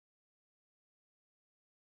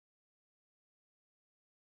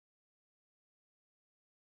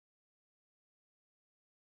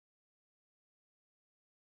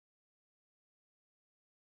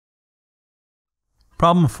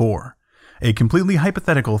Problem 4. A completely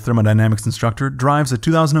hypothetical thermodynamics instructor drives a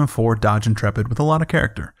 2004 Dodge Intrepid with a lot of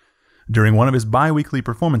character. During one of his bi-weekly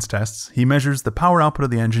performance tests, he measures the power output of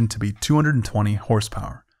the engine to be 220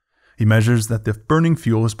 horsepower. He measures that the burning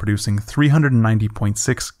fuel is producing 390.6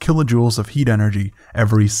 kilojoules of heat energy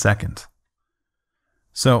every second.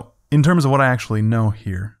 So, in terms of what I actually know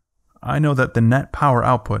here, I know that the net power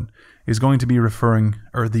output is going to be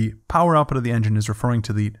the power output of the engine is referring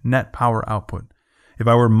to the net power output. If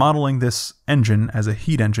I were modeling this engine as a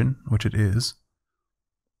heat engine, which it is,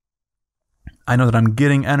 I know that I'm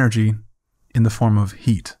getting energy in the form of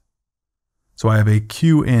heat. So I have a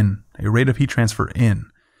Q in, a rate of heat transfer in,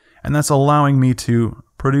 and that's allowing me to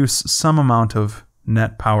produce some amount of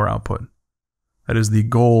net power output. That is the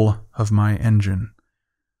goal of my engine.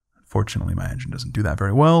 Unfortunately, my engine doesn't do that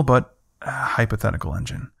very well, but a hypothetical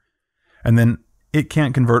engine. And then it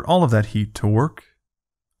can't convert all of that heat to work,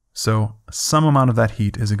 so some amount of that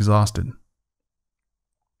heat is exhausted.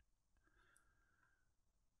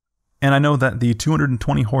 And I know that the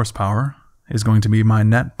 220 horsepower is going to be my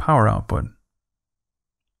net power output.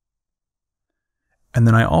 And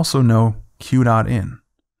then I also know Q dot in.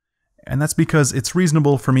 And that's because it's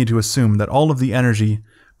reasonable for me to assume that all of the energy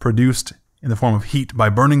produced in the form of heat by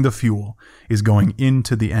burning the fuel is going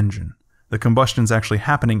into the engine. The combustion is actually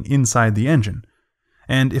happening inside the engine.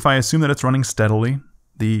 And if I assume that it's running steadily,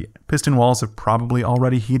 the piston walls have probably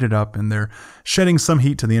already heated up and they're shedding some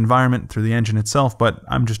heat to the environment through the engine itself, but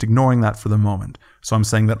I'm just ignoring that for the moment. So I'm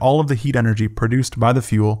saying that all of the heat energy produced by the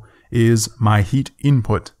fuel is my heat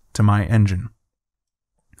input to my engine.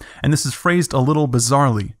 And this is phrased a little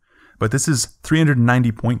bizarrely, but this is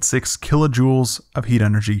 390.6 kilojoules of heat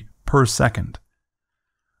energy per second.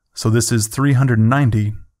 So this is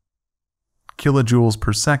 390 kilojoules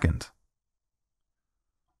per second,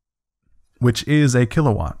 which is a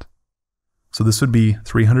kilowatt. So this would be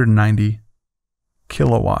 390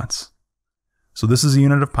 kilowatts. So this is a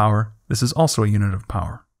unit of power. This is also a unit of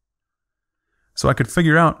power. So I could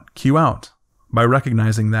figure out Q out by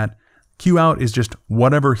recognizing that Q out is just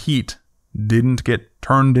whatever heat didn't get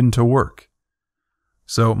turned into work.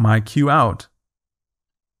 So my Q out,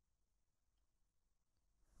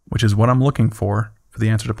 which is what I'm looking for the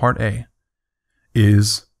answer to part A,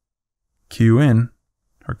 is Q in,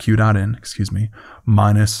 or Q dot in, excuse me,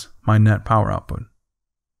 minus my net power output.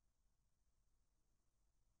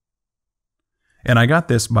 And I got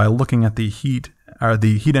this by looking at the heat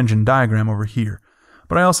engine diagram over here.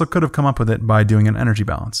 But I also could have come up with it by doing an energy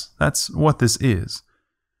balance. That's what this is.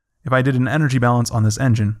 If I did an energy balance on this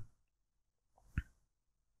engine,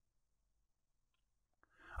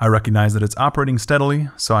 I recognize that it's operating steadily,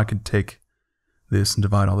 so I could take this and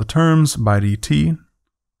divide all the terms by dt,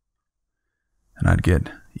 and I'd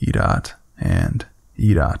get E dot and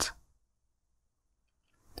E dot.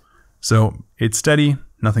 So it's steady,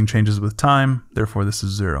 nothing changes with time, therefore this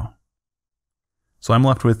is 0. So I'm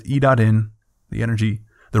left with E dot in,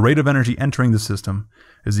 the rate of energy entering the system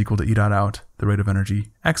is equal to E dot out, the rate of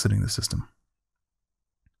energy exiting the system.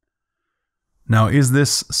 Now, is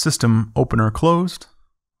this system open or closed?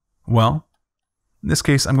 Well, in this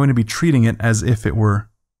case, I'm going to be treating it as if it were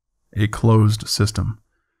a closed system.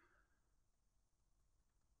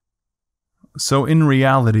 So in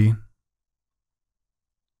reality,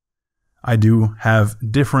 I do have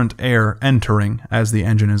different air entering as the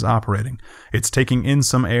engine is operating. It's taking in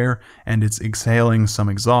some air and it's exhaling some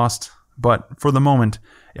exhaust, but for the moment,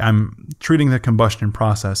 I'm treating the combustion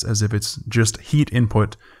process as if it's just heat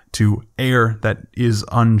input to air that is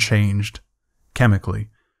unchanged chemically.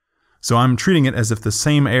 So I'm treating it as if the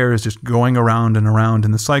same air is just going around and around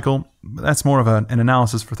in the cycle. That's more of an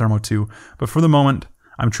analysis for Thermo 2, but for the moment,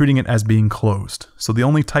 I'm treating it as being closed. So the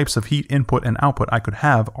only types of heat input and output I could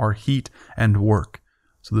have are heat and work.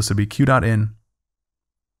 So this would be Q dot in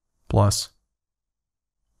plus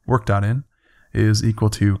work dot in is equal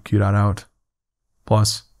to Q dot out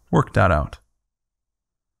plus work dot out.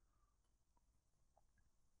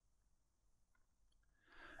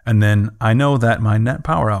 And then I know that my net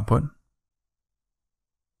power output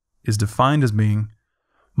is defined as being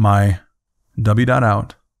my W dot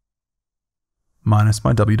out minus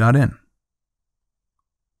my W dot in.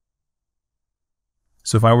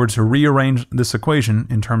 So if I were to rearrange this equation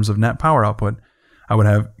in terms of net power output, I would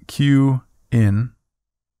have Q in,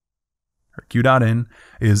 or Q dot in,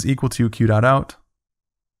 is equal to Q dot out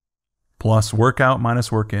plus work out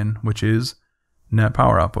minus work in, which is net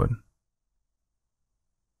power output.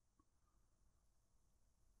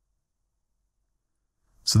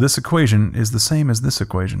 So this equation is the same as this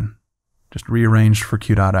equation, just rearranged for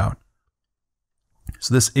Q dot out.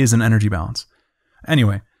 So this is an energy balance.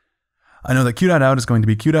 Anyway, I know that Q dot out is going to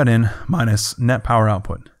be Q dot in minus net power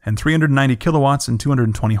output. And 390 kilowatts and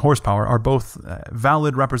 220 horsepower are both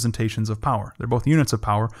valid representations of power. They're both units of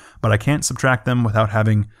power, but I can't subtract them without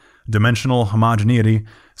having dimensional homogeneity.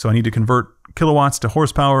 So I need to convert kilowatts to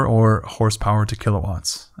horsepower or horsepower to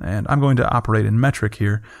kilowatts. And I'm going to operate in metric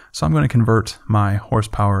here. So I'm going to convert my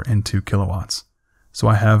horsepower into kilowatts. So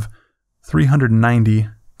I have 390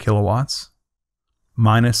 kilowatts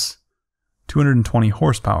minus 220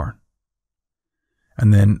 horsepower.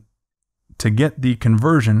 And then to get the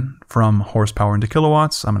conversion from horsepower into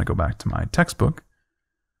kilowatts, I'm going to go back to my textbook,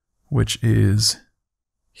 which is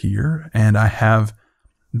here. And I have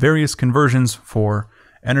various conversions for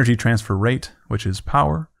energy transfer rate, which is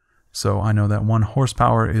power. So I know that 1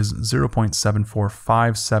 horsepower is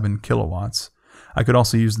 0.7457 kilowatts. I could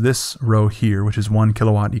also use this row here, which is 1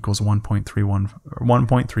 kilowatt equals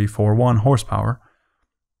 1.341 horsepower.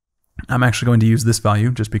 I'm actually going to use this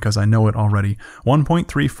value just because I know it already.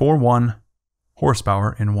 1.341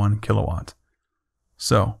 horsepower in 1 kilowatt.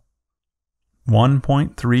 So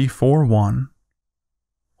 1.341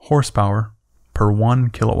 horsepower per 1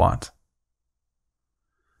 kilowatt.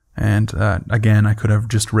 And again, I could have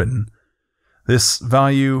just written this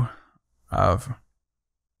value of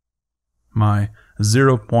my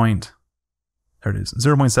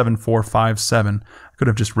 0.7457. I could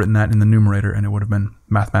have just written that in the numerator and it would have been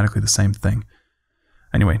mathematically the same thing.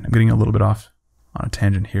 Anyway, I'm getting a little bit off on a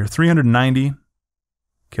tangent here. 390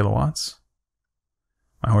 kilowatts.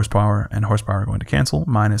 My horsepower and horsepower are going to cancel.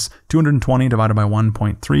 Minus 220 divided by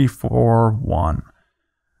 1.341.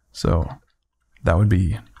 So that would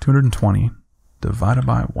be 220 divided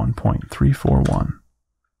by 1.341.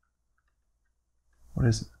 What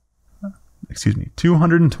is it? Excuse me,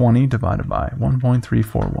 220 divided by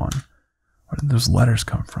 1.341. Where did those letters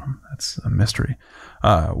come from? That's a mystery.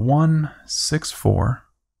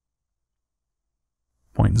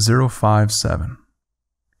 164.057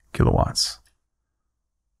 kilowatts.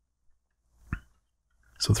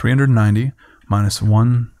 So 390 minus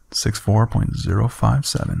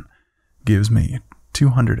 164.057 gives me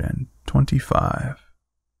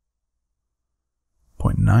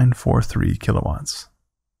 225.943 kilowatts.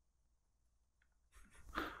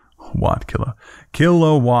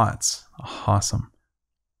 Kilowatts. Awesome.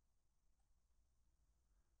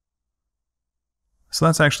 So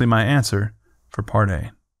that's actually my answer for part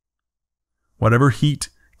A. Whatever heat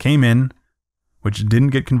came in, which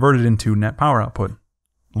didn't get converted into net power output,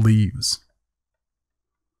 leaves.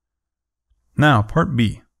 Now, part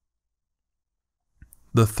B.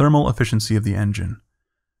 The thermal efficiency of the engine.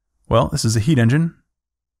 Well, this is a heat engine,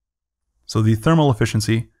 so the thermal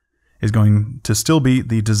efficiency is going to still be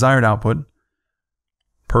the desired output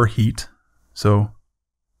per heat. So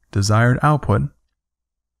desired output,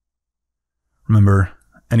 remember,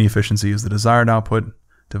 any efficiency is the desired output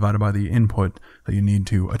divided by the input that you need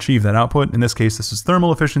to achieve that output. In this case, this is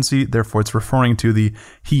thermal efficiency, therefore it's referring to the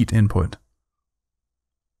heat input.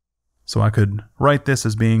 So I could write this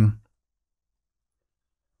as being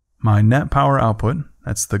my net power output.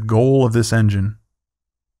 That's the goal of this engine,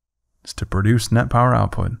 is to produce net power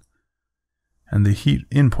output. And the heat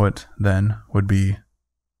input then would be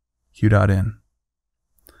Q dot in.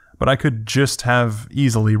 But I could just have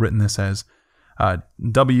easily written this as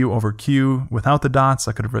W over Q without the dots.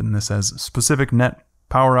 I could have written this as specific net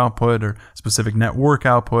power output or specific net work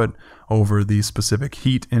output over the specific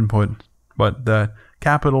heat input. But the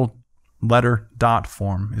capital letter dot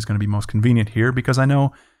form is going to be most convenient here because I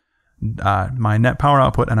know my net power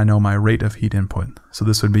output and I know my rate of heat input. So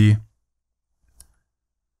this would be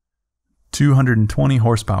 220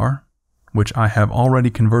 horsepower, which I have already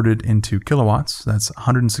converted into kilowatts. That's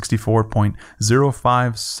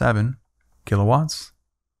 164.057 kilowatts.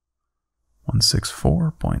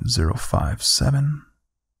 164.057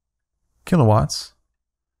 kilowatts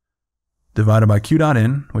divided by Q dot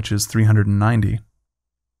in, which is 390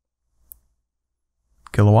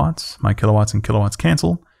 kilowatts. My kilowatts and kilowatts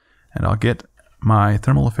cancel, and I'll get my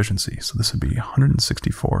thermal efficiency. So this would be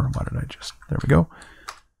 164. There we go.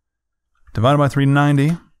 Divided by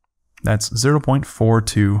 390, that's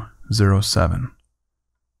 0.4207.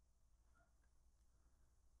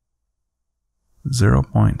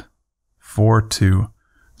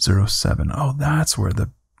 0.4207. Oh, that's where the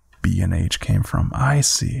B and H came from. I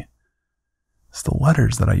see. It's the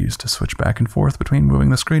letters that I use to switch back and forth between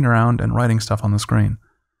moving the screen around and writing stuff on the screen.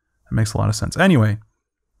 That makes a lot of sense. Anyway,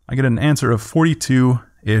 I get an answer of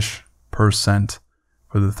 42-ish%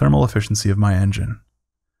 for the thermal efficiency of my engine.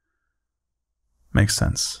 Makes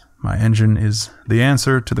sense. My engine is the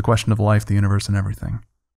answer to the question of life, the universe, and everything.